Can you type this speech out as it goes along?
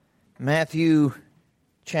Matthew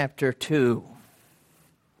chapter 2.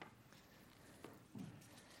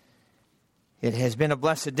 It has been a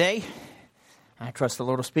blessed day. I trust the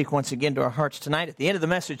Lord will speak once again to our hearts tonight. At the end of the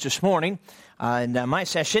message this morning, in my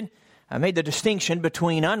session, I made the distinction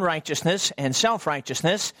between unrighteousness and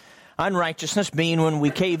self-righteousness. Unrighteousness being when we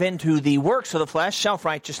cave into the works of the flesh.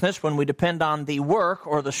 Self-righteousness when we depend on the work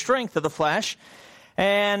or the strength of the flesh.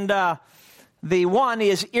 And the one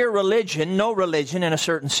is irreligion, no religion in a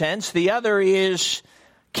certain sense. The other is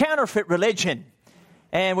counterfeit religion.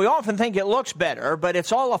 And we often think it looks better, but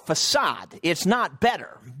it's all a facade. It's not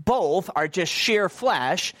better. Both are just sheer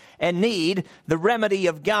flesh and need the remedy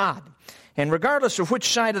of God. And regardless of which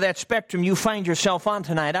side of that spectrum you find yourself on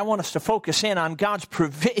tonight, I want us to focus in on God's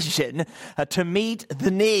provision to meet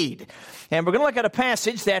the need. And we're going to look at a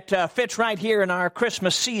passage that fits right here in our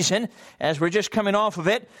Christmas season as we're just coming off of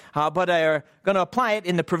it, but are going to apply it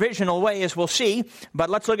in the provisional way as we'll see. But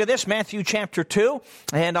let's look at this, Matthew chapter 2,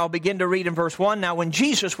 and I'll begin to read in verse 1. Now when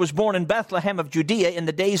Jesus was born in Bethlehem of Judea in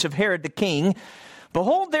the days of Herod the king,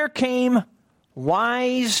 behold, there came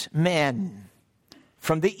wise men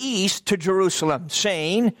from the east to Jerusalem,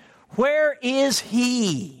 saying, where is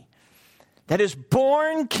he that is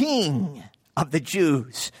born King of the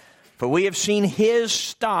Jews? For we have seen his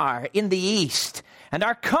star in the east, and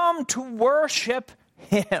are come to worship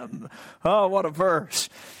him. Oh, what a verse.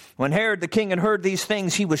 When Herod the king had heard these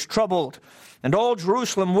things, he was troubled, and all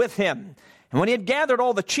Jerusalem with him. And when he had gathered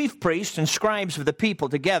all the chief priests and scribes of the people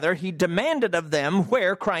together, he demanded of them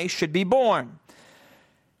where Christ should be born.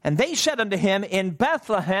 And they said unto him, in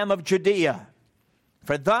Bethlehem of Judea.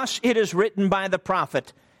 For thus it is written by the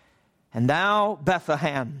prophet, and thou,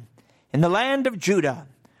 Bethlehem, in the land of Judah,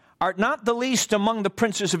 art not the least among the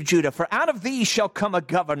princes of Judah, for out of thee shall come a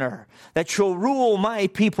governor that shall rule my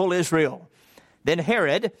people Israel. Then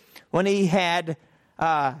Herod, when he had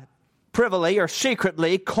privily or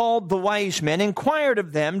secretly called the wise men, inquired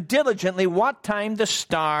of them diligently what time the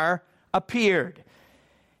star appeared.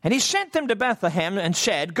 And he sent them to Bethlehem and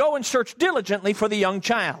said, go and search diligently for the young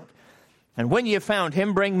child. And when ye have found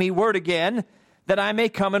him, bring me word again, that I may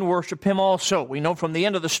come and worship him also. We know from the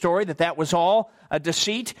end of the story that was all a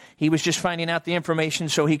deceit. He was just finding out the information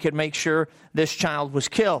so he could make sure this child was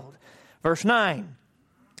killed. Verse 9,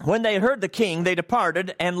 when they heard the king, they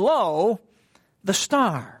departed, and lo, the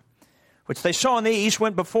star, which they saw in the east,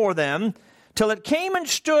 went before them, till it came and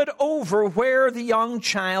stood over where the young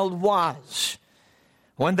child was.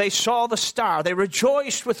 When they saw the star, they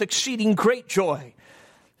rejoiced with exceeding great joy.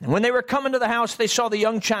 And when they were come into the house, they saw the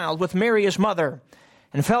young child with Mary his mother,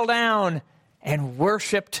 and fell down and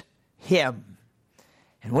worshipped him.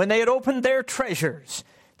 And when they had opened their treasures,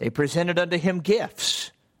 they presented unto him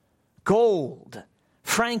gifts, gold,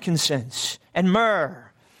 frankincense, and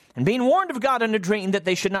myrrh. And being warned of God in a dream that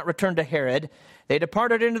they should not return to Herod, they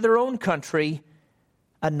departed into their own country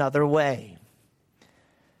another way.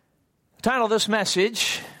 The title of this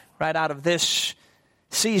message, right out of this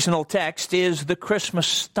seasonal text, is The Christmas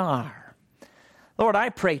Star. Lord, I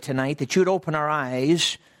pray tonight that you'd open our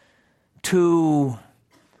eyes to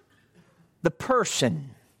the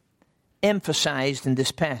person emphasized in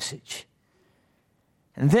this passage.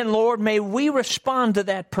 And then, Lord, may we respond to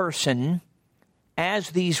that person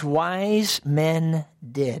as these wise men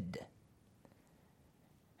did.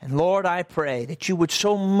 And Lord, I pray that you would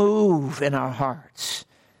so move in our hearts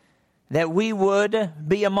that we would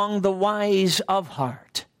be among the wise of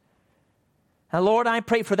heart. Now, Lord, I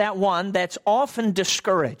pray for that one that's often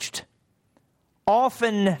discouraged,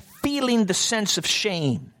 often feeling the sense of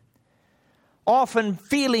shame, often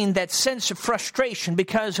feeling that sense of frustration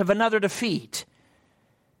because of another defeat.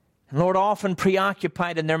 And Lord, often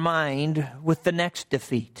preoccupied in their mind with the next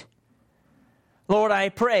defeat. Lord, I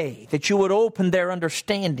pray that you would open their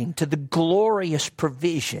understanding to the glorious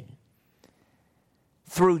provision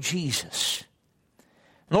through Jesus.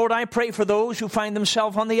 Lord, I pray for those who find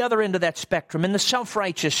themselves on the other end of that spectrum, in the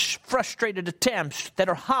self-righteous, frustrated attempts that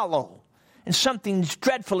are hollow and something's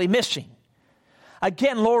dreadfully missing.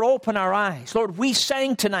 Again, Lord, open our eyes. Lord, we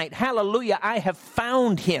sang tonight, hallelujah, I have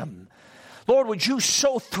found him. Lord, would you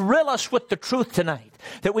so thrill us with the truth tonight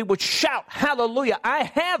that we would shout, hallelujah, I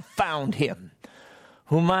have found him,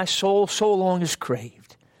 whom my soul so long has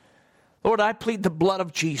craved. Lord, I plead the blood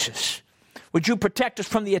of Jesus. Would you protect us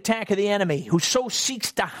from the attack of the enemy who so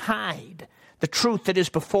seeks to hide the truth that is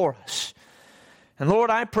before us? And Lord,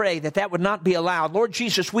 I pray that that would not be allowed. Lord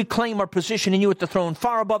Jesus, we claim our position in you at the throne,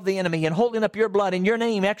 far above the enemy, and holding up your blood in your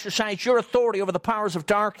name, exercise your authority over the powers of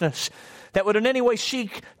darkness that would in any way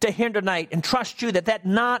seek to hinder tonight, and trust you that that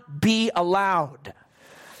not be allowed.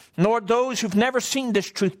 Lord, those who've never seen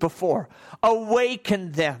this truth before,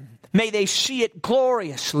 awaken them may they see it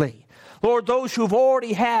gloriously. Lord, those who've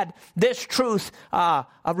already had this truth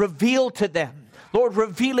revealed to them, Lord,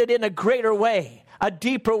 reveal it in a greater way, a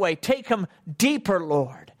deeper way. Take them deeper,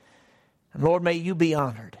 Lord. And Lord, may you be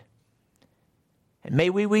honored. And may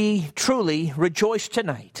we truly rejoice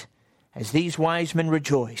tonight as these wise men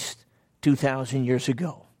rejoiced 2,000 years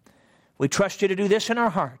ago. We trust you to do this in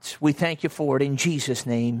our hearts. We thank you for it in Jesus'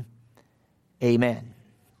 name. Amen.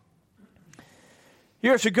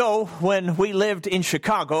 Years ago, when we lived in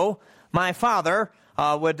Chicago, my father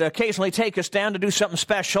would occasionally take us down to do something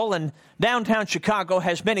special. And downtown Chicago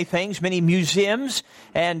has many things, many museums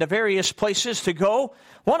and various places to go.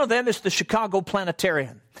 One of them is the Chicago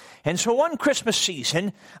Planetarium. And so one Christmas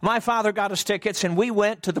season, my father got us tickets and we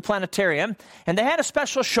went to the planetarium, and they had a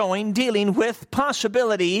special showing dealing with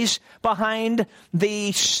possibilities behind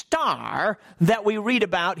the star that we read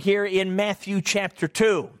about here in Matthew chapter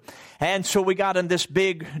 2. And so we got in this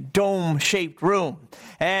big dome-shaped room,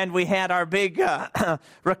 and we had our big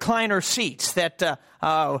recliner seats that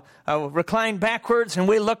reclined backwards, and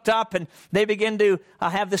we looked up, and they began to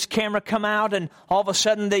have this camera come out, and all of a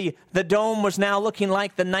sudden the dome was now looking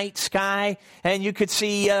like the night sky, and you could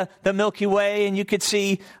see the Milky Way, and you could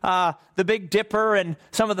see the Big Dipper, and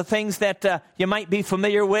some of the things that you might be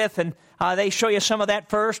familiar with, and they show you some of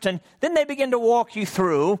that first, and then they begin to walk you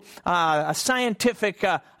through a scientific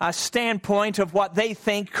standpoint of what they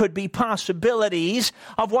think could be possibilities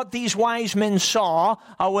of what these wise men saw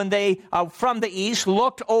when they, from the east,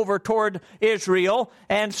 looked over toward Israel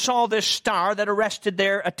and saw this star that arrested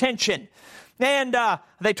their attention. And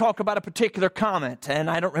they talk about a particular comet,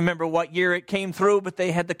 and I don't remember what year it came through, but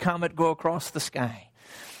they had the comet go across the sky.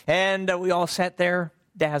 And we all sat there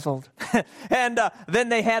dazzled. And then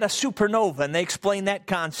they had a supernova, and they explained that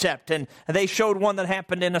concept, and they showed one that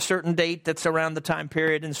happened in a certain date that's around the time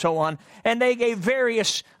period and so on, and they gave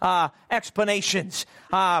various explanations.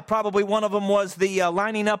 Probably one of them was the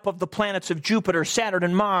lining up of the planets of Jupiter, Saturn,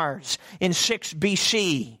 and Mars in 6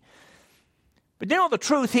 BC. But you know, the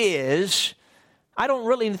truth is, I don't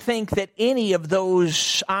really think that any of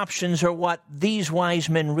those options are what these wise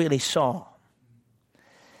men really saw.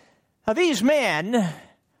 Now, these men,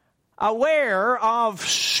 aware of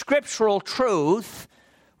scriptural truth,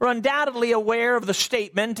 were undoubtedly aware of the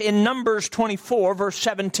statement in Numbers 24, verse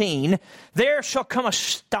 17, "There shall come a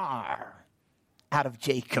star out of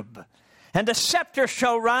Jacob, and a scepter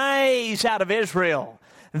shall rise out of Israel."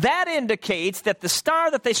 That indicates that the star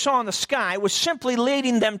that they saw in the sky was simply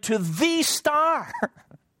leading them to the star.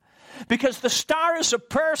 Because the star is a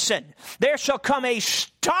person. There shall come a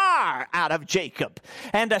star out of Jacob,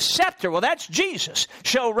 and a scepter, well, that's Jesus,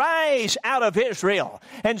 shall rise out of Israel.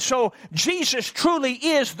 And so Jesus truly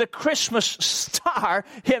is the Christmas star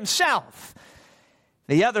himself.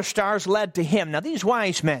 The other stars led to him. Now, these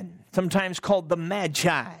wise men, sometimes called the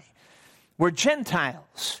Magi, were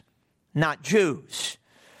Gentiles, not Jews.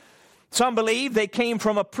 Some believe they came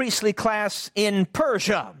from a priestly class in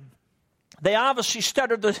Persia. They obviously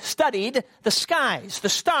studied the skies, the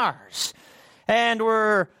stars, and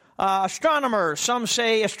were astronomers. Some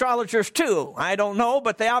say astrologers too. I don't know,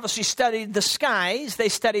 but they obviously studied the skies. They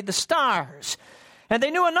studied the stars. And they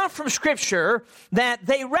knew enough from Scripture that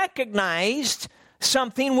they recognized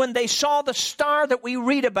something when they saw the star that we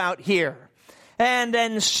read about here. And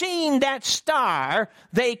then seeing that star,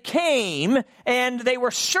 they came and they were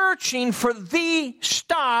searching for the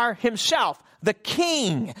star himself. The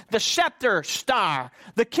king, the scepter star,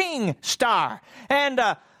 the king star. And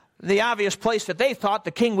the obvious place that they thought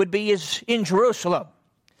the king would be is in Jerusalem.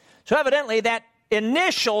 So evidently that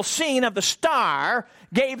initial seeing of the star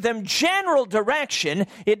gave them general direction.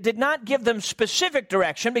 It did not give them specific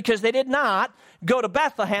direction because they did not go to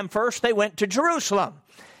Bethlehem first. They went to Jerusalem.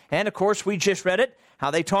 And of course, we just read it,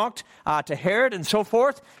 how they talked to Herod and so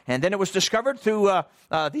forth. And then it was discovered through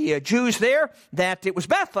the Jews there that it was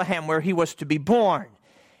Bethlehem where he was to be born.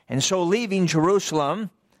 And so leaving Jerusalem,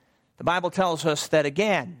 the Bible tells us that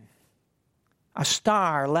again, a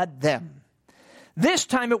star led them. This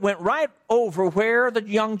time it went right over where the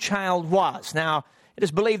young child was. Now, it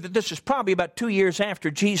is believed that this is probably about 2 years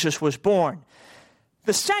after Jesus was born.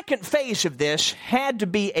 The second phase of this had to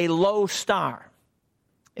be a low star.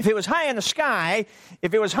 If it was high in the sky,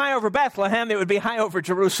 if it was high over Bethlehem, it would be high over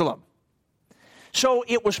Jerusalem. So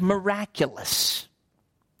it was miraculous.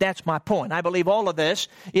 That's my point. I believe all of this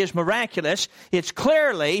is miraculous. It's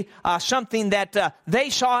clearly something that they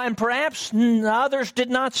saw and perhaps others did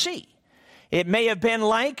not see. It may have been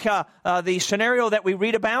like the scenario that we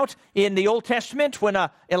read about in the Old Testament when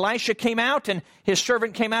Elisha came out and his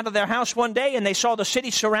servant came out of their house one day and they saw the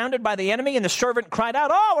city surrounded by the enemy, and the servant cried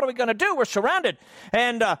out, "Oh, what are we going to do? We're surrounded."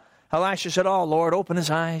 And Elisha said, "Oh, Lord, open his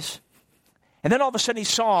eyes." And then all of a sudden he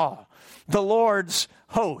saw the Lord's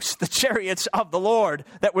host, the chariots of the Lord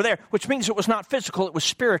that were there, which means it was not physical, it was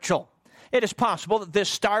spiritual. It is possible that this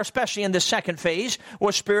star, especially in this second phase,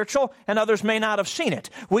 was spiritual, and others may not have seen it.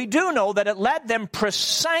 We do know that it led them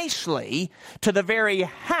precisely to the very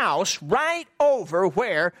house right over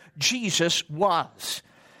where Jesus was.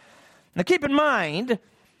 Now keep in mind,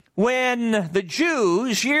 when the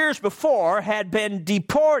Jews, years before, had been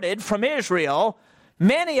deported from Israel,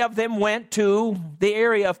 many of them went to the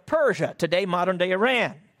area of Persia, today modern-day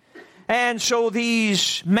Iran. And so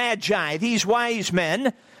these magi, these wise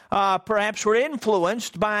men, perhaps were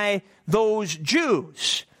influenced by those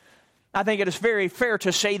Jews. I think it is very fair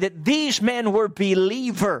to say that these men were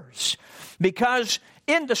believers, because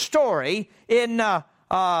in the story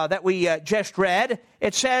that we just read,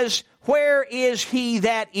 it says, "Where is he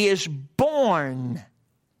that is born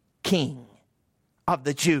King of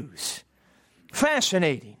the Jews?"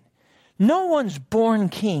 Fascinating. No one's born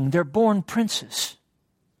king, they're born princes.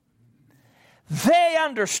 They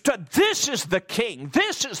understood this is the king,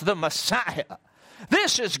 this is the Messiah,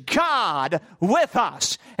 this is God with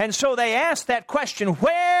us. And so they asked that question,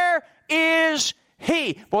 where is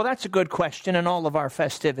he? Well, that's a good question in all of our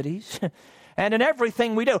festivities and in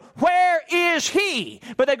everything we do. Where is he?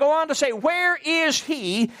 But they go on to say, where is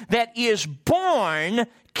he that is born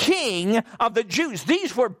King of the Jews?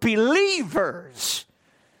 These were believers.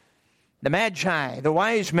 The Magi, the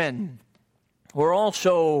wise men, were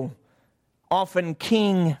also often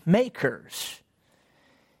king makers.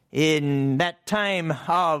 In that time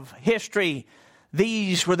of history,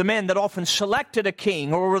 these were the men that often selected a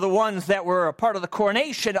king, or were the ones that were a part of the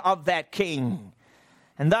coronation of that king.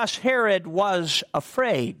 And thus Herod was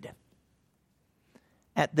afraid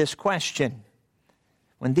at this question.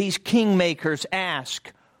 When these kingmakers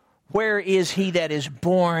ask, where is he that is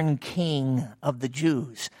born King of the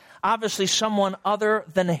Jews? Obviously someone other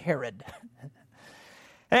than Herod.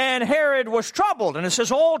 And Herod was troubled, and it says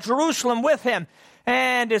all Jerusalem with him.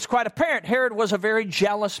 And it's quite apparent Herod was a very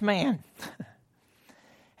jealous man.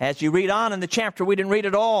 As you read on in the chapter, we didn't read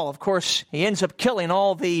it all. Of course, he ends up killing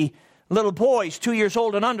all the little boys 2 years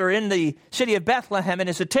old and under in the city of Bethlehem in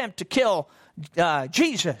his attempt to kill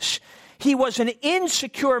Jesus. He was an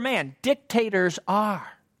insecure man. Dictators are.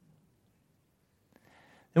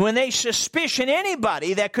 And when they suspicion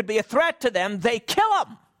anybody that could be a threat to them, they kill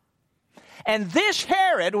them. And this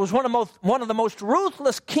Herod was one of the most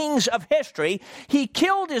ruthless kings of history. He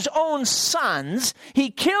killed his own sons. He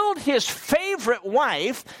killed his favorite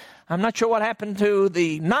wife. I'm not sure what happened to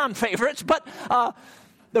the non-favorites, but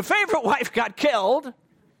the favorite wife got killed.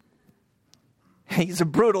 He's a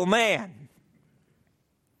brutal man.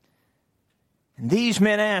 And these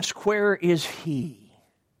men ask, where is he?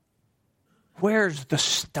 Where's the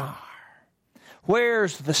star?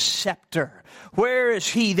 Where's the scepter? Where is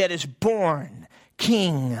he that is born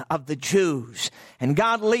King of the Jews? And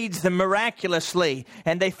God leads them miraculously,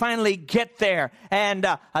 and they finally get there. And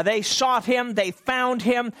they sought him, they found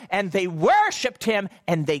him, and they worshiped him,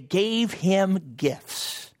 and they gave him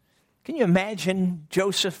gifts. Can you imagine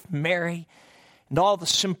Joseph, Mary, and all the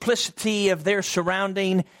simplicity of their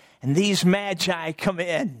surrounding? And these magi come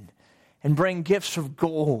in and bring gifts of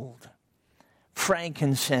gold,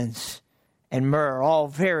 frankincense, and myrrh, all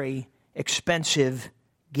very expensive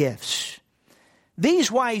gifts.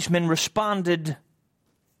 These wise men responded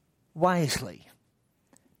wisely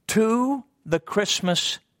to the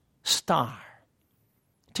Christmas star,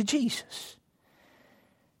 to Jesus.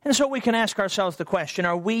 And so we can ask ourselves the question,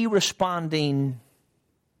 are we responding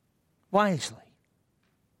wisely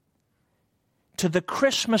to the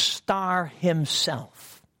Christmas star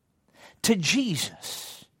himself, to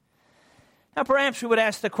Jesus? Now perhaps we would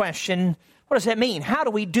ask the question, what does that mean? How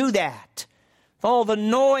do we do that? With all the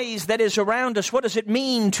noise that is around us, what does it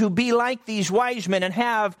mean to be like these wise men and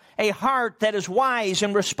have a heart that is wise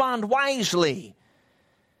and respond wisely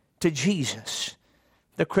to Jesus,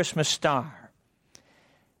 the Christmas star?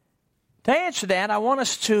 To answer that, I want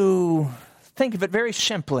us to think of it very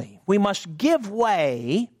simply. We must give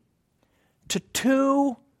way to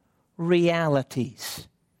two realities.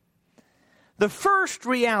 The first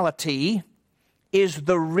reality is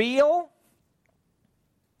the real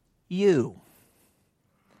you.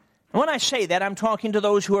 And when I say that, I'm talking to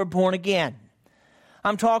those who are born again.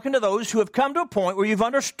 I'm talking to those who have come to a point where you've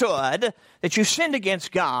understood that you sinned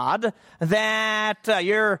against God, that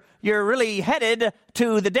really headed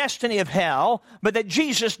to the destiny of hell, but that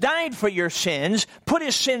Jesus died for your sins, put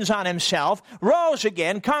his sins on himself, rose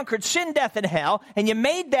again, conquered sin, death, and hell, and you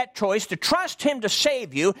made that choice to trust him to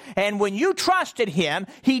save you. And when you trusted him,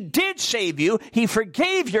 he did save you. He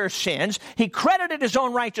forgave your sins. He credited his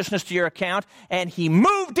own righteousness to your account, and he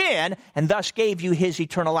moved in and thus gave you his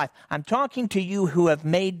eternal life. I'm talking to you who have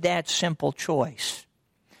made that simple choice.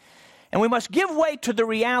 And we must give way to the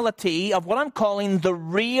reality of what I'm calling the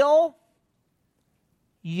real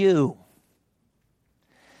you.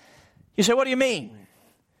 You say, what do you mean?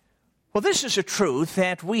 Well, this is a truth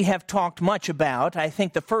that we have talked much about. I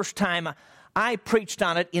think the first time I preached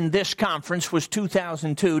on it in this conference was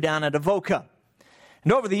 2002 down at Avoca.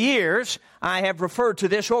 And over the years, I have referred to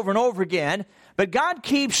this over and over again, but God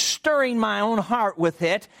keeps stirring my own heart with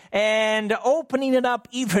it and opening it up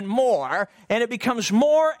even more, and it becomes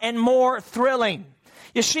more and more thrilling.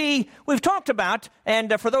 You see, we've talked about,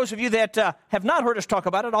 and for those of you that have not heard us talk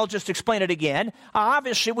about it, I'll just explain it again.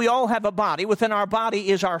 Obviously, we all have a body. Within our body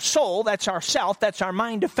is our soul. That's our self. That's our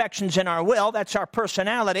mind, affections, and our will. That's our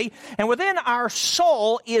personality. And within our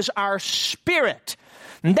soul is our spirit.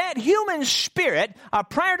 That human spirit,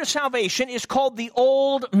 prior to salvation, is called the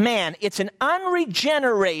old man. It's an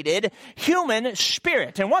unregenerated human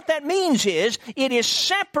spirit. And what that means is it is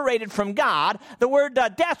separated from God. The word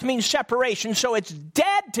death means separation, so it's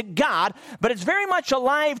dead to God, but it's very much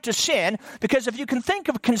alive to sin, because if you can think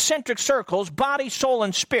of concentric circles, body, soul,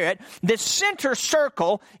 and spirit, the center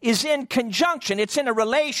circle is in conjunction. It's in a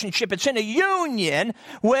relationship. It's in a union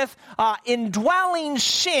with indwelling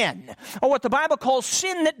sin, or what the Bible calls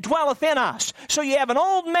sin that dwelleth in us. So you have an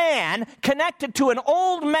old man connected to an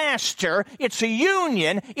old master. It's a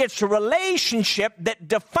union. It's a relationship that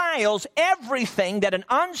defiles everything that an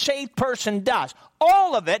unsaved person does.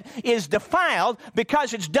 All of it is defiled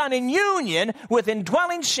because it's done in union with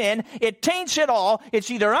indwelling sin. It taints it all.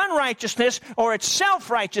 It's either unrighteousness or it's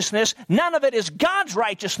self-righteousness. None of it is God's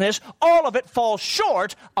righteousness. All of it falls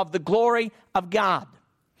short of the glory of God.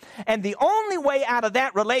 And the only way out of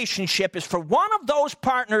that relationship is for one of those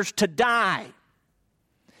partners to die.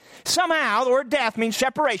 Somehow, the word death means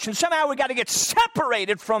separation. Somehow we got to get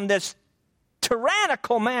separated from this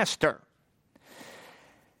tyrannical master.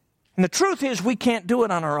 And the truth is, we can't do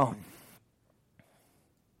it on our own.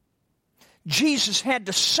 Jesus had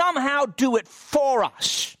to somehow do it for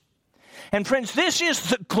us. And friends, this is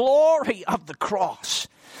the glory of the cross.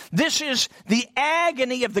 This is the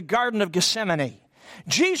agony of the Garden of Gethsemane.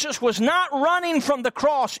 Jesus was not running from the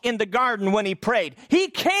cross in the garden when he prayed. He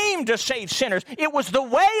came to save sinners. It was the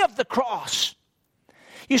way of the cross.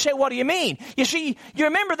 You say, what do you mean? You see, you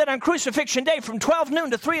remember that on Crucifixion Day from 12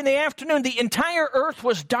 noon to 3 in the afternoon, the entire earth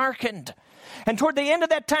was darkened. And toward the end of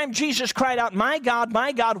that time, Jesus cried out, my God,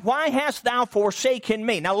 why hast thou forsaken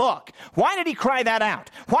me? Now look, why did he cry that out?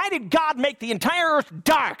 Why did God make the entire earth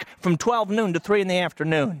dark from 12 noon to 3 in the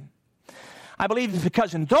afternoon? I believe it's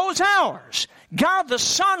because in those hours, God the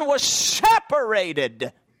Son was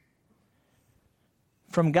separated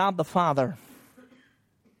from God the Father.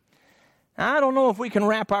 Now, I don't know if we can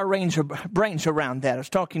wrap our brains around that. I was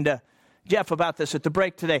talking to Jeff about this at the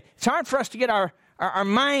break today. It's hard for us to get our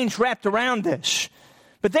minds wrapped around this.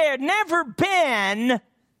 But there had never been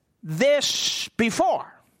this before.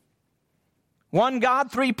 One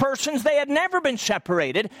God, three persons, they had never been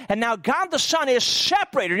separated, and now God the Son is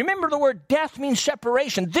separated. Remember, the word death means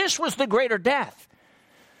separation. This was the greater death.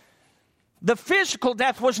 The physical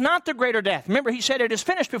death was not the greater death. Remember, he said it is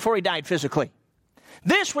finished before he died physically.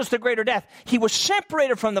 This was the greater death. He was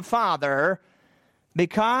separated from the Father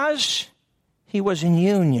because he was in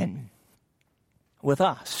union with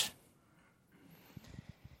us.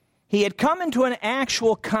 He had come into an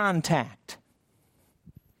actual contact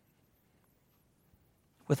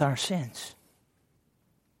with our sins.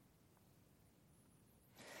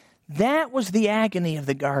 That was the agony of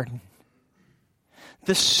the garden.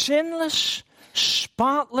 The sinless,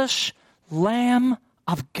 spotless Lamb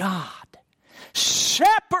of God,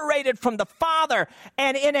 separated from the Father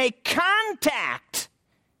and in a contact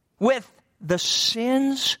with the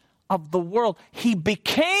sins of the world. He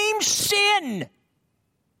became sin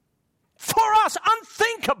for us,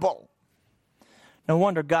 unthinkable. No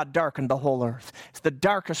wonder God darkened the whole earth. It's the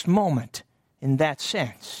darkest moment in that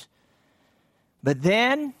sense. But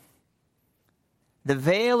then the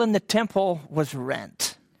veil in the temple was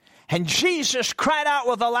rent. And Jesus cried out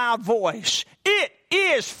with a loud voice, "It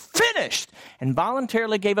is finished," and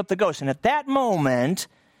voluntarily gave up the ghost. And at that moment,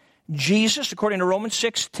 Jesus, according to Romans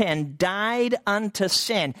 6:10, died unto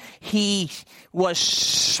sin. He was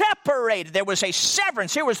separated. There was a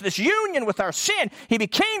severance. There was this union with our sin. He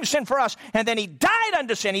became sin for us, and then he died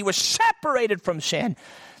unto sin. He was separated from sin.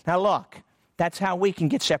 Now look, that's how we can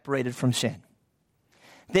get separated from sin.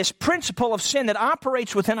 This principle of sin that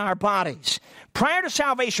operates within our bodies. Prior to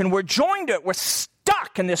salvation, we're joined to it. We're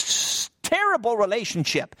stuck in this terrible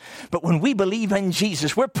relationship. But when we believe in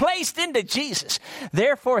Jesus, we're placed into Jesus.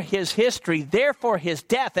 Therefore, his history, therefore his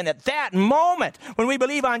death. And at that moment, when we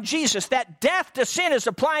believe on Jesus, that death to sin is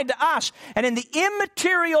applied to us. And in the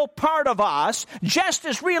immaterial part of us, just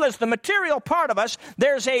as real as the material part of us,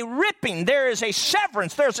 there's a ripping, there is a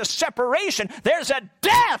severance, there's a separation, there's a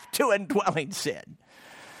death to indwelling sin.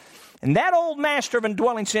 And that old master of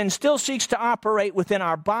indwelling sin still seeks to operate within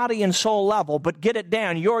our body and soul level, but get it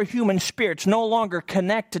down, your human spirit's no longer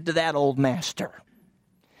connected to that old master.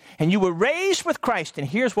 And you were raised with Christ, and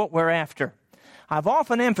here's what we're after. I've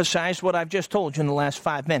often emphasized what I've just told you in the last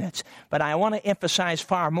 5 minutes, but I want to emphasize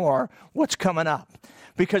far more what's coming up.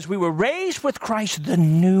 Because we were raised with Christ, the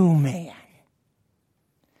new man.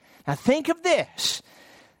 Now think of this.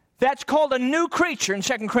 That's called a new creature in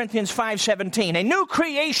 2 Corinthians 5:17. A new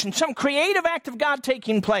creation, some creative act of God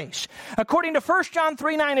taking place. According to 1 John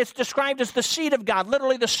 3:9, it's described as the seed of God,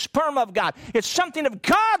 literally the sperm of God. It's something of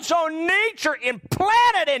God's own nature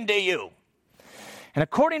implanted into you. And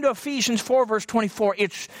according to Ephesians 4, verse 24,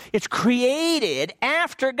 it's created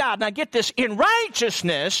after God. Now get this, in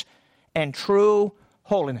righteousness and true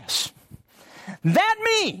holiness. That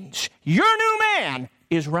means your new man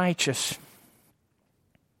is righteous.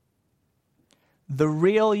 The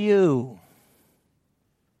real you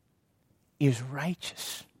is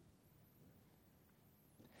righteous.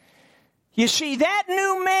 You see, that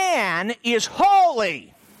new man is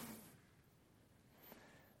holy.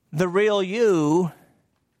 The real you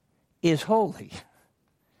is holy.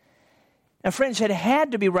 Now, friends, it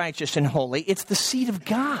had to be righteous and holy. It's the seed of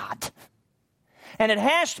God. And it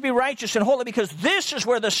has to be righteous and holy because this is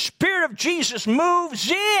where the Spirit of Jesus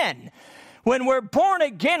moves in. When we're born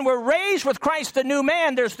again, we're raised with Christ the new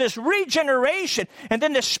man. There's this regeneration. And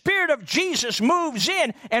then the Spirit of Jesus moves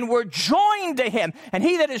in and we're joined to him. And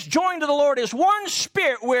he that is joined to the Lord is one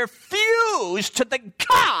spirit. We're fused to the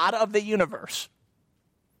God of the universe.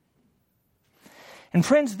 And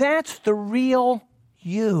friends, that's the real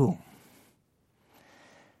you.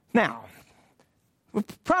 Now, we're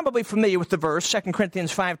probably familiar with the verse, 2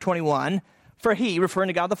 Corinthians 5:21. For he, referring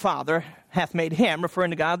to God the Father, hath made him,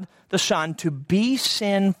 referring to God the Son, to be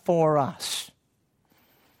sin for us.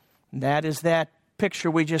 That is that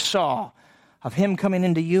picture we just saw of him coming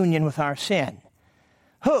into union with our sin.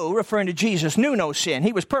 Who, referring to Jesus, knew no sin.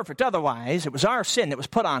 He was perfect otherwise. It was our sin that was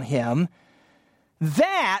put on him.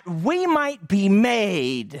 That we might be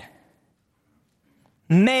made,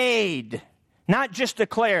 not just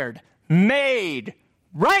declared, made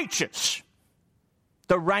righteous.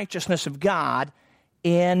 The righteousness of God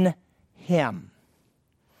in him.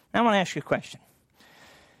 Now I want to ask you a question.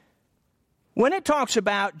 When it talks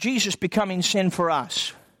about Jesus becoming sin for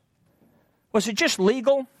us, was it just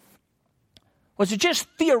legal? Was it just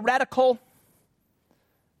theoretical?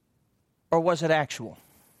 Or was it actual?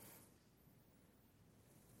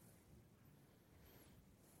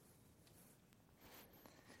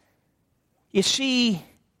 You see,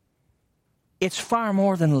 it's far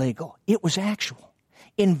more than legal. It was actual.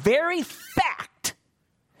 In very fact,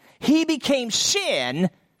 he became sin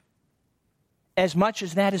as much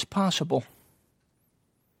as that is possible.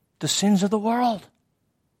 The sins of the world.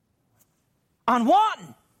 On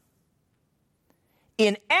one.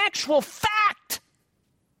 In actual fact.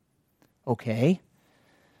 Okay.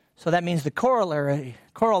 So that means the corollary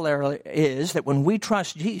is that when we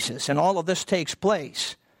trust Jesus and all of this takes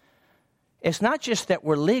place, it's not just that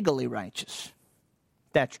we're legally righteous.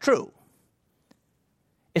 That's true.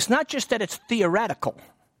 It's not just that it's theoretical.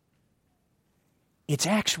 It's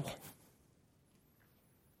actual.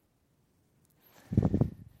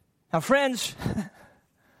 Now, friends,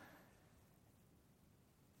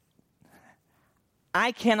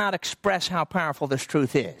 I cannot express how powerful this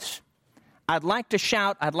truth is. I'd like to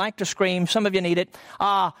shout. I'd like to scream. Some of you need it.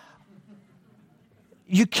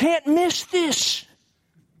 You can't miss this.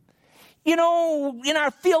 You know, in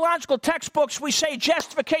our theological textbooks, we say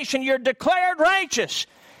justification, you're declared righteous.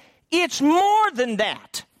 It's more than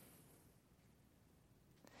that.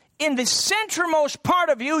 In the centermost part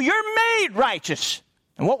of you, you're made righteous.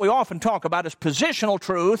 And what we often talk about is positional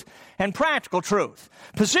truth and practical truth.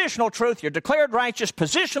 Positional truth, you're declared righteous.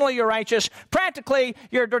 Positionally, you're righteous. Practically,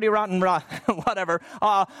 you're dirty, rotten, whatever,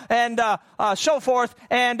 and so forth.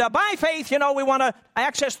 And by faith, we want to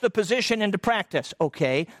access the position into practice.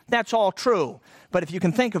 Okay, that's all true. But if you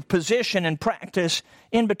can think of position and practice,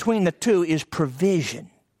 in between the two is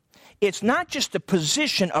provision. It's not just a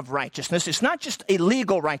position of righteousness. It's not just a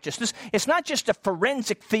legal righteousness. It's not just a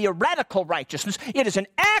forensic, theoretical righteousness. It is an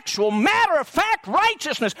actual, matter-of-fact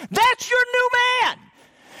righteousness. That's your new man.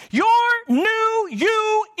 Your new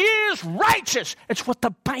you is righteous. It's what the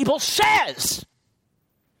Bible says.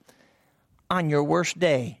 On your worst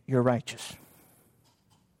day, you're righteous.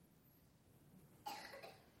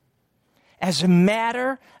 As a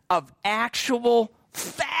matter of actual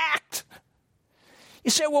fact. You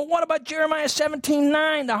say, well, what about Jeremiah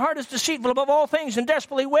 17:9? The heart is deceitful above all things and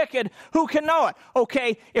desperately wicked. Who can know it?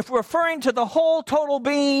 Okay, if we're referring to the whole total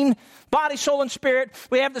being, body, soul, and spirit,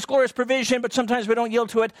 we have this glorious provision, but sometimes we don't yield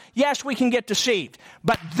to it. Yes, we can get deceived.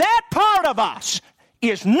 But that part of us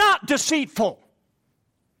is not deceitful.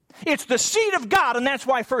 It's the seed of God, and that's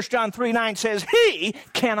why 1 John 3:9 says, He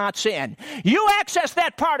cannot sin. You access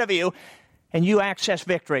that part of you, and you access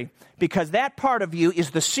victory, because that part of you is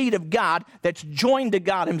the seed of God that's joined to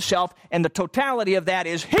God Himself, and the totality of that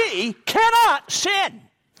is He cannot sin.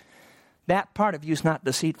 That part of you is not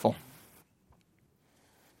deceitful.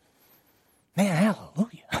 Man,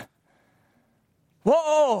 hallelujah.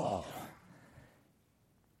 Whoa!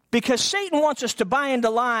 Because Satan wants us to buy into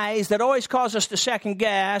lies that always cause us to second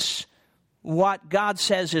guess what God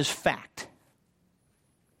says is fact.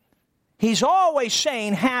 He's always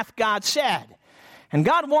saying, hath God said. And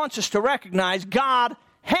God wants us to recognize God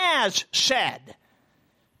has said.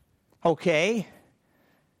 Okay,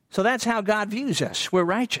 so that's how God views us. We're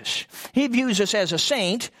righteous. He views us as a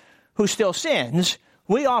saint who still sins.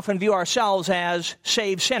 We often view ourselves as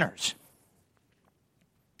saved sinners.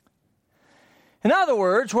 In other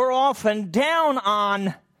words, we're often down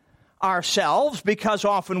on ourselves because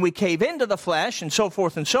often we cave into the flesh and so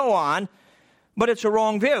forth and so on, but it's a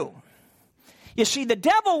wrong view. You see, the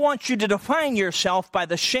devil wants you to define yourself by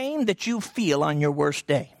the shame that you feel on your worst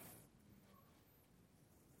day.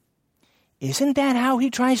 Isn't that how he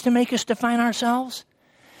tries to make us define ourselves?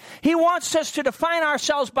 He wants us to define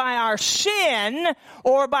ourselves by our sin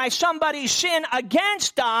or by somebody's sin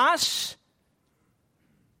against us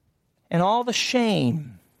and all the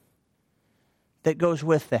shame that goes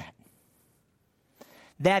with that.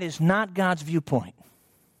 That is not God's viewpoint.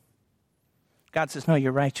 God says, no,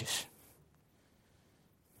 you're righteous.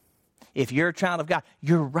 If you're a child of God,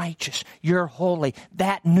 you're righteous. You're holy.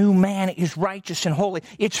 That new man is righteous and holy.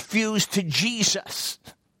 It's fused to Jesus,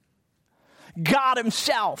 God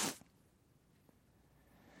Himself.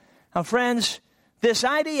 Now, friends, this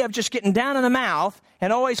idea of just getting down in the mouth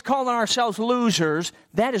and always calling ourselves losers,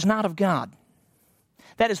 that is not of God.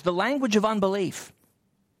 That is the language of unbelief.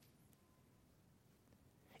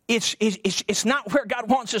 It's not where God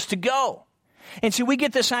wants us to go. And see, we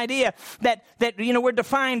get this idea that we're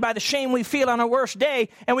defined by the shame we feel on our worst day,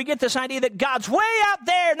 and we get this idea that God's way out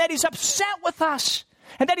there and that He's upset with us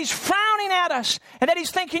and that He's frowning at us and that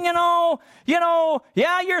He's thinking,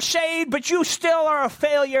 yeah, you're saved, but you still are a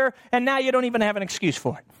failure, and now you don't even have an excuse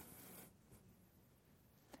for it.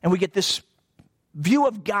 And we get this view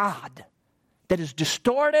of God that is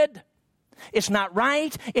distorted. It's not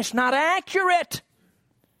right. It's not accurate.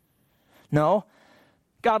 No.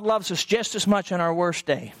 God loves us just as much on our worst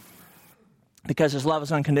day because His love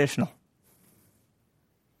is unconditional.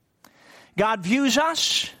 God views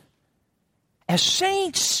us as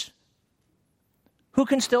saints who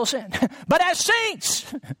can still sin, but as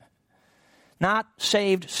saints, not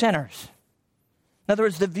saved sinners. In other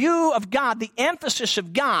words, the view of God, the emphasis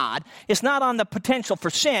of God is not on the potential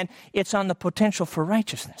for sin, it's on the potential for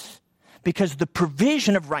righteousness. Because the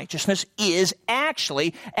provision of righteousness is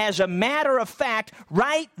actually, as a matter of fact,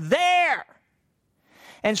 right there.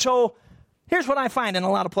 And so, here's what I find in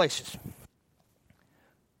a lot of places.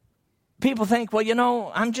 People think,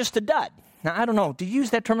 well, I'm just a dud. Now, I don't know. Do you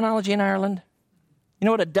use that terminology in Ireland? You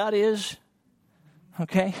know what a dud is?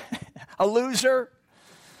 Okay? A loser.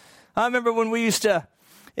 I remember when we used to,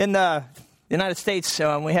 in the United States,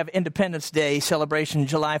 we have Independence Day celebration,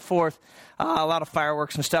 July 4th, a lot of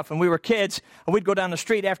fireworks and stuff. When we were kids, we'd go down the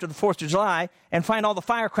street after the 4th of July and find all the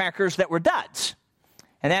firecrackers that were duds.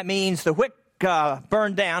 And that means the wick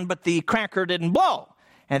burned down, but the cracker didn't blow.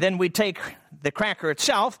 And then we'd take the cracker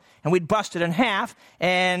itself and we'd bust it in half,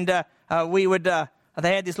 and we would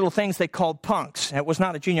they had these little things they called punks. It was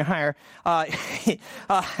not a junior hire.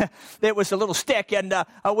 It was a little stick, and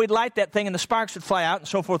we'd light that thing, and the sparks would fly out, and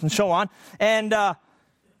so forth and so on. And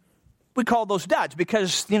we called those duds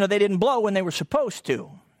because, they didn't blow when they were supposed to.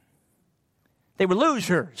 They were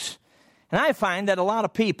losers. And I find that a lot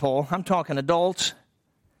of people, I'm talking adults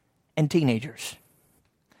and teenagers,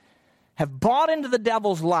 have bought into the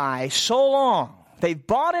devil's lie so long. They've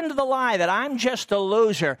bought into the lie that I'm just a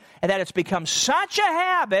loser, and that it's become such a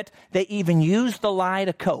habit, they even use the lie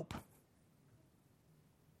to cope.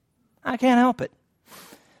 I can't help it.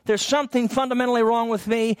 There's something fundamentally wrong with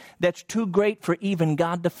me that's too great for even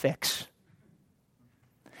God to fix.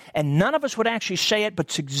 And none of us would actually say it, but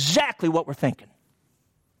it's exactly what we're thinking.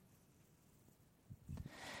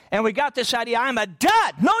 And we got this idea, I'm a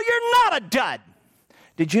dud. No, you're not a dud.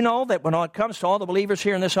 Did you know that when it comes to all the believers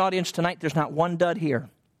here in this audience tonight, there's not one dud here?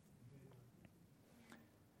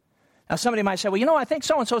 Now, somebody might say, well, I think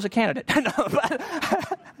so-and-so is a candidate.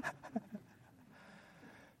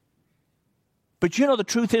 But the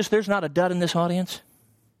truth is there's not a dud in this audience.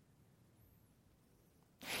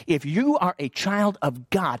 If you are a child of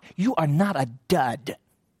God, you are not a dud.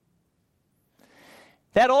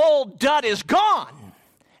 That old dud is gone.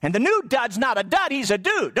 And the new dud's not a dud, he's a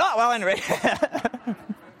dude. Oh, well, anyway.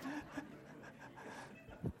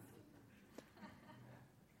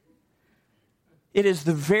 It is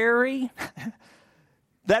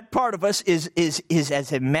that part of us is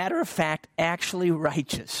as a matter of fact, actually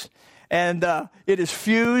righteous. And it is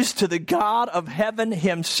fused to the God of heaven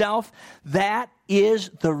himself. That is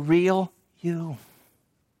the real you.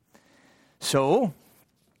 So,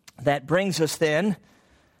 that brings us then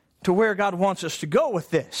to where God wants us to go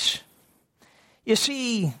with this. You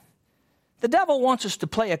see, the devil wants us to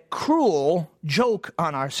play a cruel joke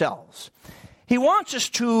on ourselves. He wants us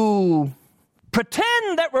to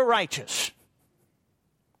pretend that we're righteous,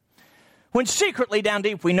 when secretly down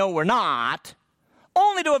deep we know we're not,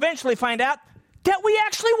 only to eventually find out that we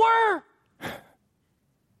actually were.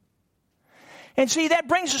 And see, that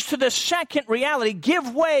brings us to the second reality.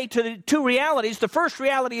 Give way to the two realities. The first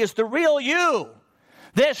reality is the real you.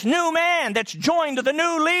 This new man that's joined to the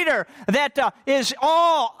new leader that is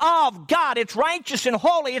all of God. It's righteous and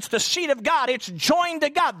holy. It's the seed of God. It's joined to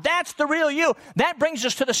God. That's the real you. That brings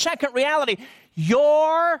us to the second reality.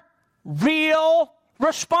 Your real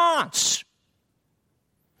response.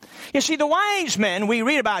 You see, the wise men we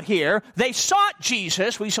read about here, they sought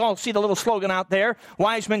Jesus. We all see the little slogan out there,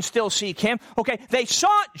 wise men still seek him. Okay, they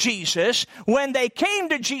sought Jesus. When they came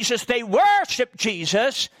to Jesus, they worshiped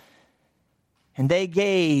Jesus. And they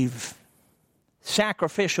gave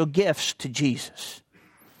sacrificial gifts to Jesus.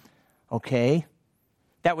 Okay?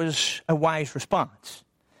 That was a wise response.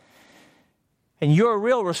 And your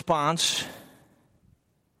real response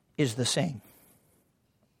is the same.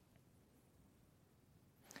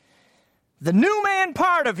 The new man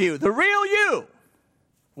part of you, the real you,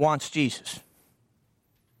 wants Jesus.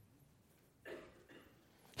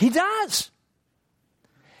 He does.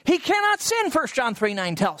 He cannot sin, 1 John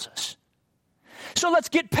 3:9 tells us. So let's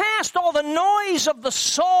get past all the noise of the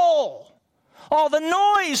soul, all the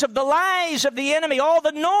noise of the lies of the enemy, all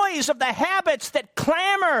the noise of the habits that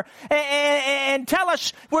clamor and tell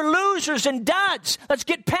us we're losers and duds. Let's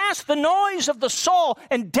get past the noise of the soul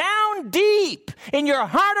and down deep in your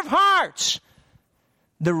heart of hearts,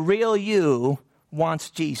 the real you wants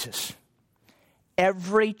Jesus.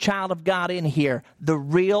 Every child of God in here, the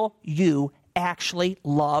real you actually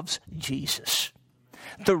loves Jesus.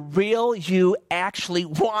 The real you actually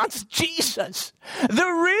wants Jesus. The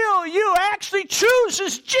real you actually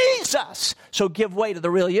chooses Jesus. So give way to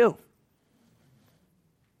the real you.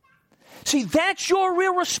 See, that's your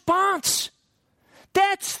real response.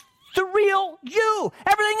 That's the real you.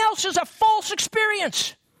 Everything else is a false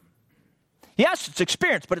experience. Yes, it's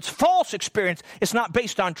experience, but it's false experience. It's not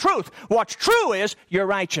based on truth. What's true is you're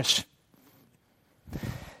righteous.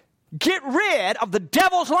 Get rid of the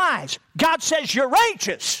devil's lies. God says you're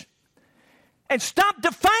righteous. And stop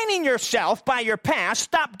defining yourself by your past.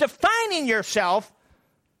 Stop defining yourself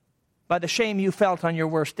by the shame you felt on your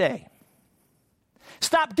worst day.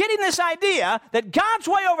 Stop getting this idea that God's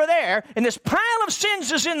way over there and this pile of sins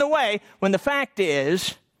is in the way, when the fact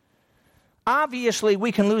is, obviously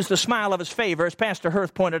we can lose the smile of his favor, as Pastor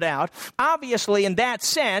Hirth pointed out. Obviously, in that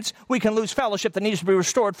sense, we can lose fellowship that needs to be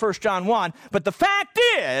restored, 1 John 1. But the fact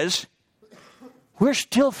is, we're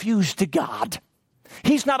still fused to God.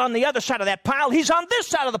 He's not on the other side of that pile. He's on this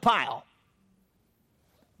side of the pile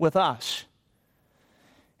with us.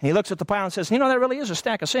 And he looks at the pile and says, that really is a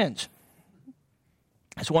stack of sins.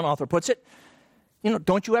 As one author puts it,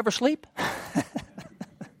 don't you ever sleep?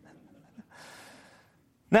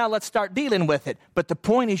 Now let's start dealing with it. But the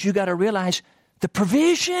point is, you got to realize the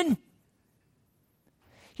provision.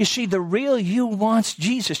 You see, the real you wants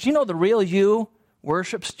Jesus. You know the real you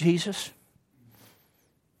worships Jesus?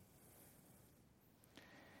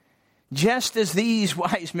 Just as these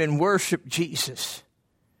wise men worship Jesus,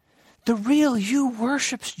 the real you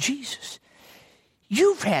worships Jesus.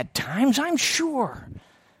 You've had times, I'm sure,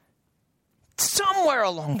 somewhere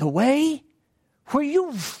along the way where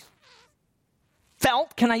you've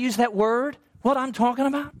felt, can I use that word, what I'm talking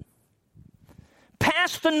about?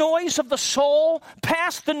 Past the noise of the soul,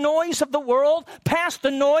 past the noise of the world, past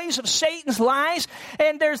the noise of Satan's lies,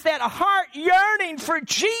 and there's that heart yearning for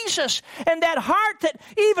Jesus, and that heart that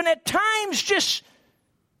even at times just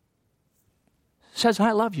says,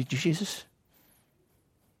 I love you, Jesus.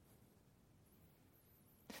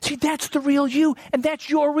 See, that's the real you, and that's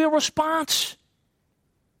your real response.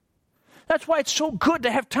 That's why it's so good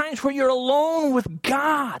to have times where you're alone with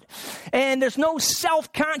God. And there's no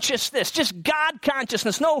self-consciousness, just God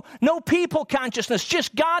consciousness. No people consciousness,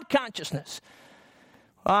 just God consciousness.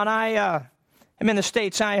 And I'm in the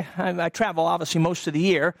States. I travel, obviously, most of the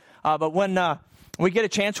year. But when we get a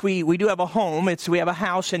chance, we do have a home. We have a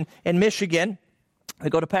house in Michigan. We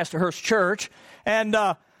go to Pastor Hurst's church. And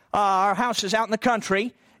our house is out in the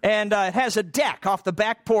country. And it has a deck off the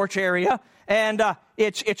back porch area. And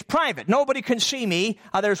it's private. Nobody can see me.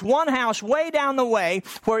 There's one house way down the way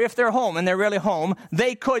where if they're home, and they're really home,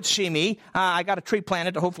 they could see me. I got a tree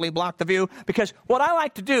planted to hopefully block the view. Because what I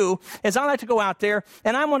like to do is I like to go out there,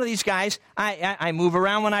 and I'm one of these guys. I move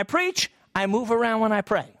around when I preach. I move around when I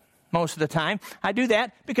pray. Most of the time. I do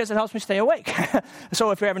that because it helps me stay awake.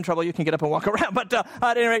 So if you're having trouble, you can get up and walk around. But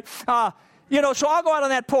at any rate, so I'll go out on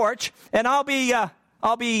that porch, and I'll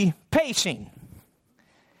be pacing.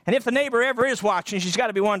 And if the neighbor ever is watching, she's got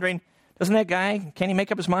to be wondering, doesn't that guy, can he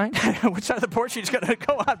make up his mind? Which side of the porch he's going to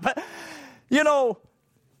go on? But,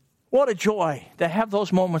 what a joy to have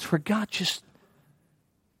those moments where God just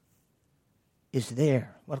is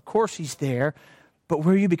there. Well, of course he's there, but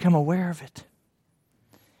where you become aware of it.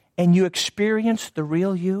 And you experience the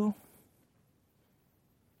real you.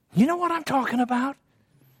 You know what I'm talking about?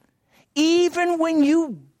 Even when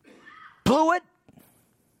you blew it,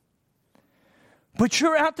 but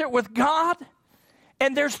you're out there with God,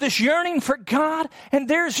 and there's this yearning for God, and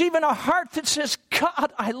there's even a heart that says,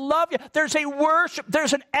 God, I love you. There's a worship,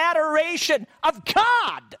 there's an adoration of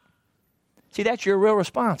God. See, that's your real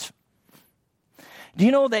response. Do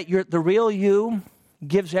you know that the real you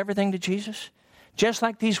gives everything to Jesus? Just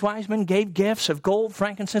like these wise men gave gifts of gold,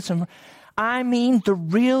 frankincense, and the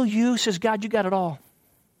real you says, God, you got it all.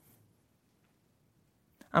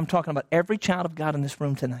 I'm talking about every child of God in this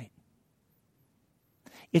room tonight.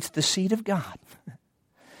 It's the seed of God.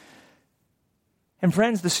 And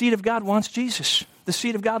friends, the seed of God wants Jesus. The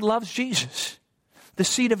seed of God loves Jesus. The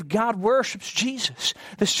seed of God worships Jesus.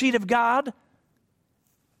 The seed of God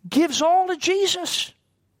gives all to Jesus.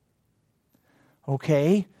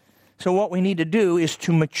 Okay, so what we need to do is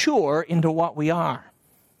to mature into what we are.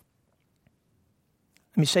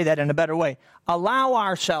 Let me say that in a better way. Allow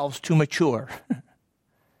ourselves to mature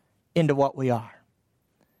into what we are.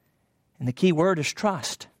 And the key word is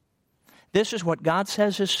trust. This is what God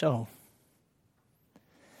says is so.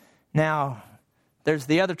 Now, there's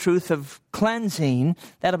the other truth of cleansing.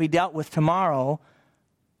 That'll be dealt with tomorrow.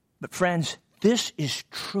 But friends, this is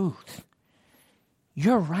truth.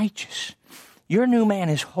 You're righteous. Your new man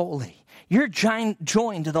is holy. You're joined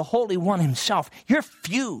to the Holy One himself. You're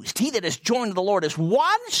fused. He that is joined to the Lord is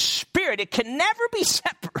one spirit. It can never be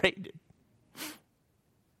separated.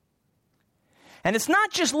 And it's not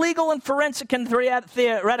just legal and forensic and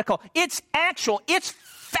theoretical. It's actual. It's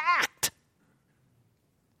fact.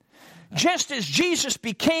 Just as Jesus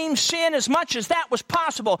became sin as much as that was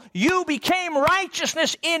possible, you became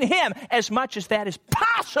righteousness in him as much as that is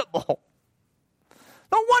possible.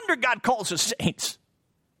 No wonder God calls us saints.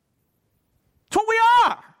 It's what we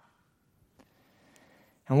are.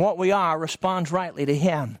 And what we are responds rightly to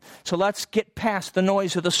him. So let's get past the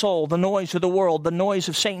noise of the soul, the noise of the world, the noise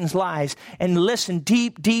of Satan's lies, and listen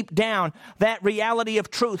deep, deep down, that reality of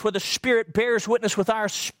truth where the Spirit bears witness with our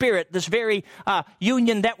spirit, this very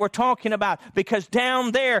union that we're talking about. Because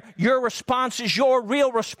down there, your response is your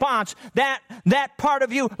real response. That part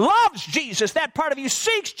of you loves Jesus. That part of you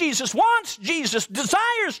seeks Jesus, wants Jesus,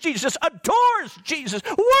 desires Jesus, adores Jesus,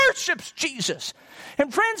 worships Jesus.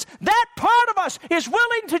 And friends, that part of us is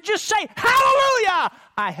willing to just say, hallelujah,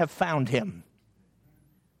 I have found him.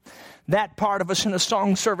 That part of us in the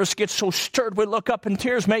song service gets so stirred we look up and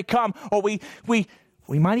tears may come, or we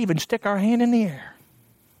might even stick our hand in the air.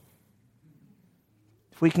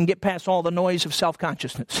 if we can get past all the noise of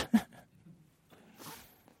self-consciousness.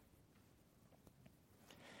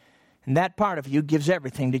 And that part of you gives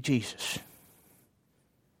everything to Jesus.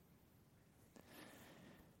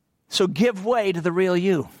 So give way to the real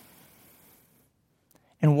you.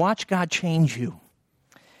 And watch God change you.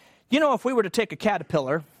 You know, if we were to take a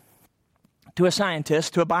caterpillar to a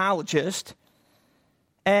scientist, to a biologist,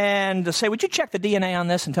 and to say, would you check the DNA on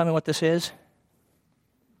this and tell me what this is?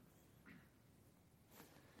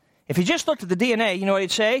 If he just looked at the DNA, you know what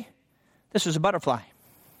he'd say? This is a butterfly.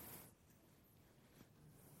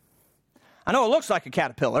 I know it looks like a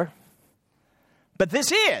caterpillar, but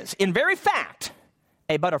this is, in very fact,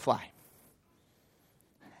 a butterfly.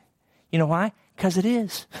 You know why? Because it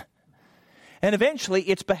is. And eventually,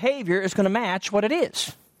 its behavior is going to match what it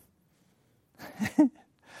is.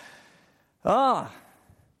 Do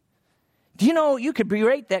you know you could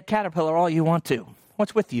berate that caterpillar all you want to?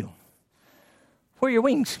 What's with you? Where are your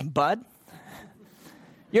wings, bud?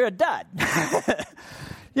 You're a dud.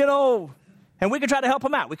 You know, and we could try to help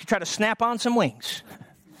him out. We could try to snap on some wings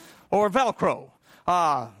or Velcro.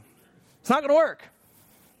 It's not going to work.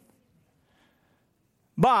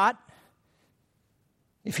 But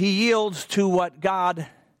if he yields to what God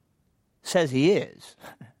says he is,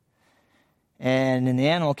 and in the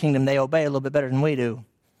animal kingdom they obey a little bit better than we do,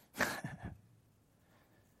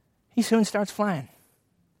 he soon starts flying.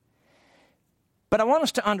 But I want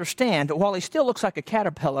us to understand that while he still looks like a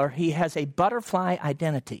caterpillar, he has a butterfly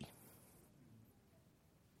identity.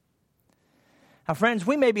 Now, friends,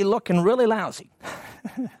 we may be looking really lousy,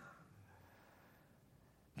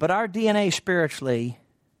 but our DNA spiritually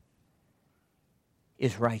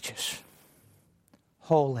is righteous,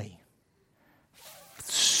 holy,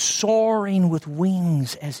 soaring with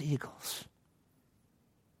wings as eagles.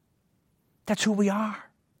 That's who we are.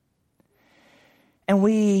 And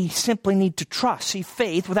we simply need to trust. See,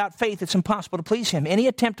 faith, without faith, it's impossible to please him. Any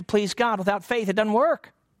attempt to please God without faith, it doesn't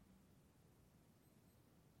work.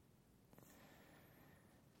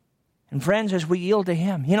 And friends, as we yield to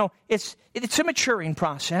him, you know, it's a maturing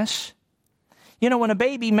process. You know, when a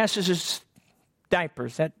baby messes his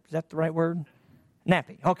diapers, is that the right word?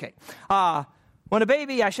 Nappy, okay. When a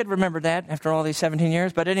baby, I should remember that after all these 17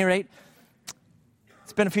 years, but at any rate,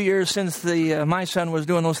 it's been a few years since my son was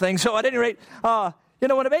doing those things. So at any rate, you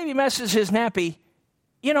know, when a baby messes his nappy,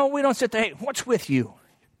 you know, we don't sit there, hey, what's with you?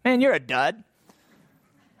 Man, you're a dud.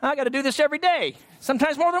 I got to do this every day,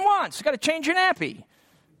 sometimes more than once. Got to change your nappy.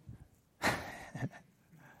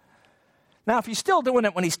 Now, if he's still doing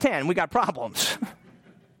it when he's 10, we got problems.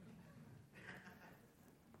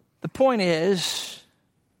 The point is,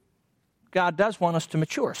 God does want us to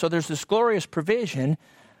mature. So there's this glorious provision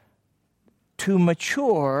to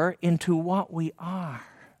mature into what we are.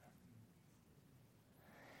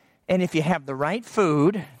 And if you have the right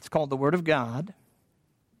food, it's called the Word of God,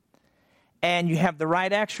 and you have the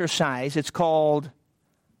right exercise, it's called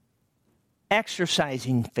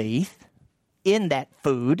exercising faith in that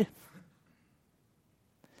food,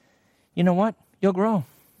 you know what? You'll grow.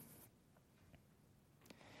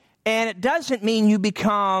 And it doesn't mean you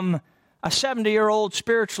become a 70-year-old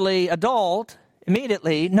spiritually adult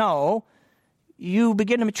immediately. No, you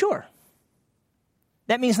begin to mature.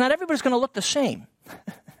 That means not everybody's going to look the same.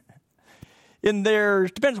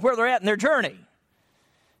 Depends where they're at in their journey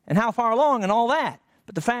and how far along and all that.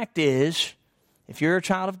 But the fact is, if you're a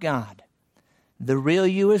child of God, the real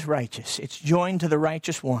you is righteous. It's joined to the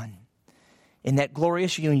righteous one in that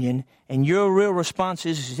glorious union, and your real response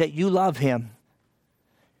is that you love him.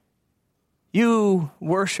 You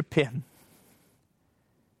worship him.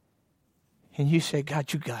 And you say,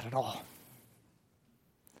 God, you got it all.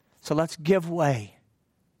 So let's give way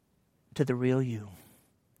to the real you,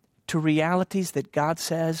 to realities that God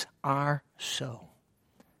says are so.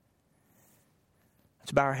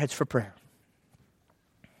 Let's bow our heads for prayer.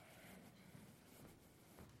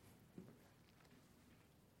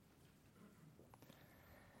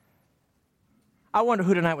 I wonder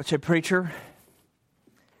who tonight would say, preacher,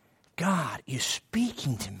 God is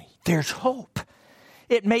speaking to me. There's hope.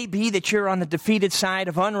 It may be that you're on the defeated side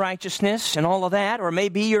of unrighteousness and all of that, or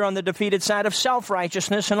maybe you're on the defeated side of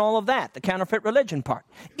self-righteousness and all of that, the counterfeit religion part.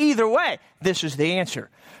 Either way, this is the answer.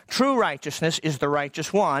 True righteousness is the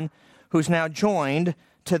righteous one who's now joined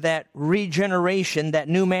to that regeneration, that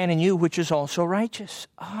new man in you, which is also righteous.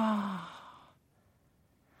 I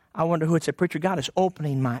wonder who would say, preacher, God is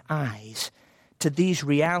opening my eyes to these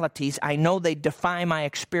realities. I know they defy my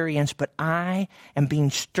experience, but I am being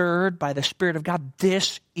stirred by the Spirit of God.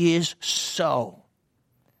 This is so.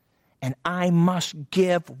 And I must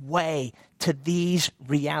give way to these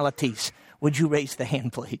realities. Would you raise the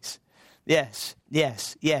hand, please? Yes,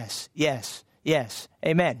 yes, yes, yes, yes.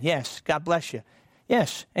 Amen. Yes, God bless you.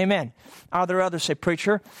 Yes, amen. Are there others say,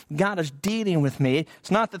 preacher, God is dealing with me.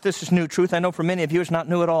 It's not that this is new truth. I know for many of you it's not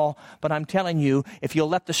new at all. But I'm telling you, if you'll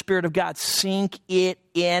let the Spirit of God sink it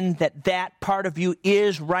in, that part of you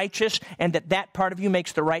is righteous and that part of you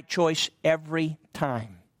makes the right choice every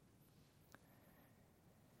time.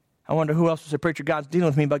 I wonder who else would say, preacher, God's dealing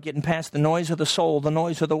with me about getting past the noise of the soul, the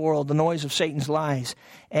noise of the world, the noise of Satan's lies,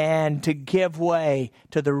 and to give way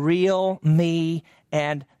to the real me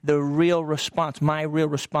and the real response, my real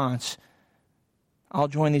response. I'll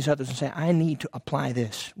join these others and say, I need to apply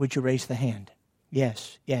this. Would you raise the hand?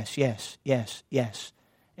 Yes, yes, yes, yes, yes.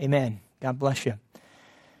 Amen. God bless you.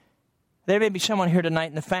 There may be someone here tonight,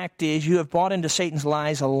 and the fact is you have bought into Satan's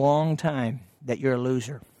lies a long time, that you're a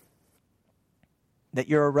loser, that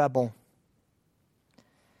you're a rebel,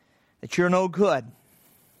 that you're no good,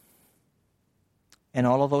 and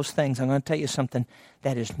all of those things. I'm going to tell you something,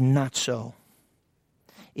 that is not so.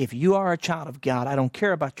 If you are a child of God, I don't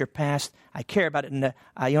care about your past. I care about it,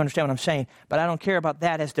 you understand what I'm saying, but I don't care about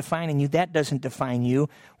that as defining you. That doesn't define you.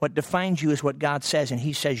 What defines you is what God says, and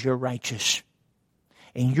He says you're righteous.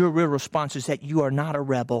 And your real response is that you are not a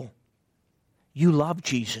rebel. You love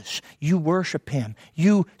Jesus. You worship Him.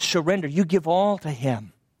 You surrender. You give all to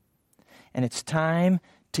Him. And it's time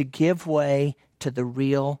to give way to the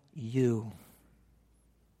real you.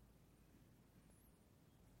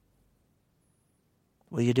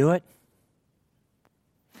 Will you do it?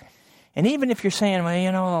 And even if you're saying, well,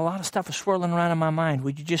 you know, a lot of stuff is swirling around in my mind,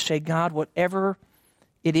 would you just say, God, whatever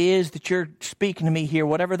it is that you're speaking to me here,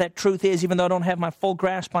 whatever that truth is, even though I don't have my full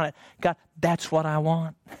grasp on it, God, that's what I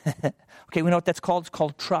want. Okay, we know what that's called. It's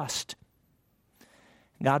called trust.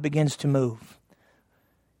 God begins to move.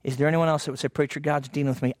 Is there anyone else that would say, preacher, God's dealing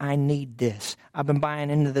with me. I need this. I've been buying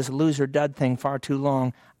into this loser dud thing far too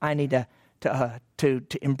long. I need to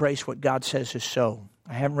embrace what God says is so.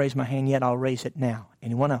 I haven't raised my hand yet. I'll raise it now.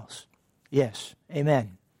 Anyone else? Yes.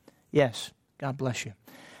 Amen. Yes. God bless you.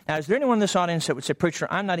 Now, is there anyone in this audience that would say, preacher,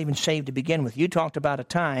 I'm not even saved to begin with? You talked about a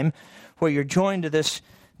time where you're joined to this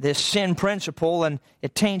sin principle and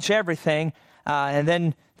it taints everything, and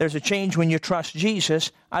then there's a change when you trust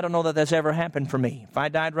Jesus. I don't know that that's ever happened for me. If I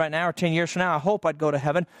died right now or 10 years from now, I hope I'd go to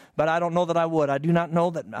heaven, but I don't know that I would. I do not know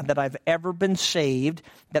that I've ever been saved,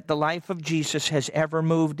 that the life of Jesus has ever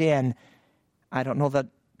moved in. I don't know that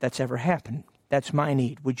that's ever happened. That's my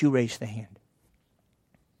need. Would you raise the hand?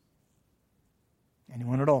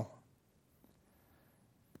 Anyone at all?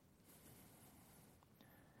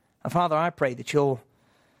 Now, Father, I pray that you'll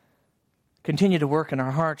continue to work in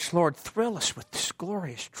our hearts. Lord, thrill us with this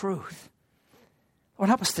glorious truth. Lord,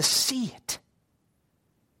 help us to see it.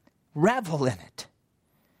 Revel in it.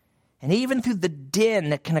 And even through the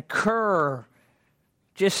din that can occur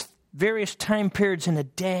just various time periods in a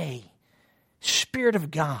day, Spirit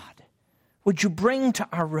of God, would you bring to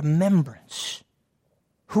our remembrance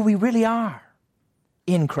who we really are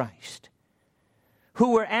in Christ,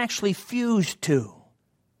 who we're actually fused to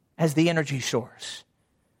as the energy source,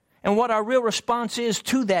 and what our real response is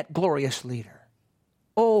to that glorious leader.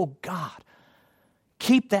 Oh God,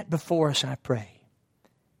 keep that before us, I pray.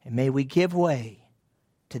 And may we give way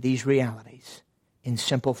to these realities in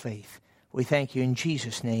simple faith. We thank you in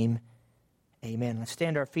Jesus' name. Amen. Let's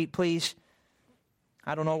stand to our feet, please.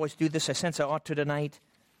 I don't always do this. I sense I ought to tonight.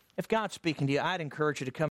 If God's speaking to you, I'd encourage you to come.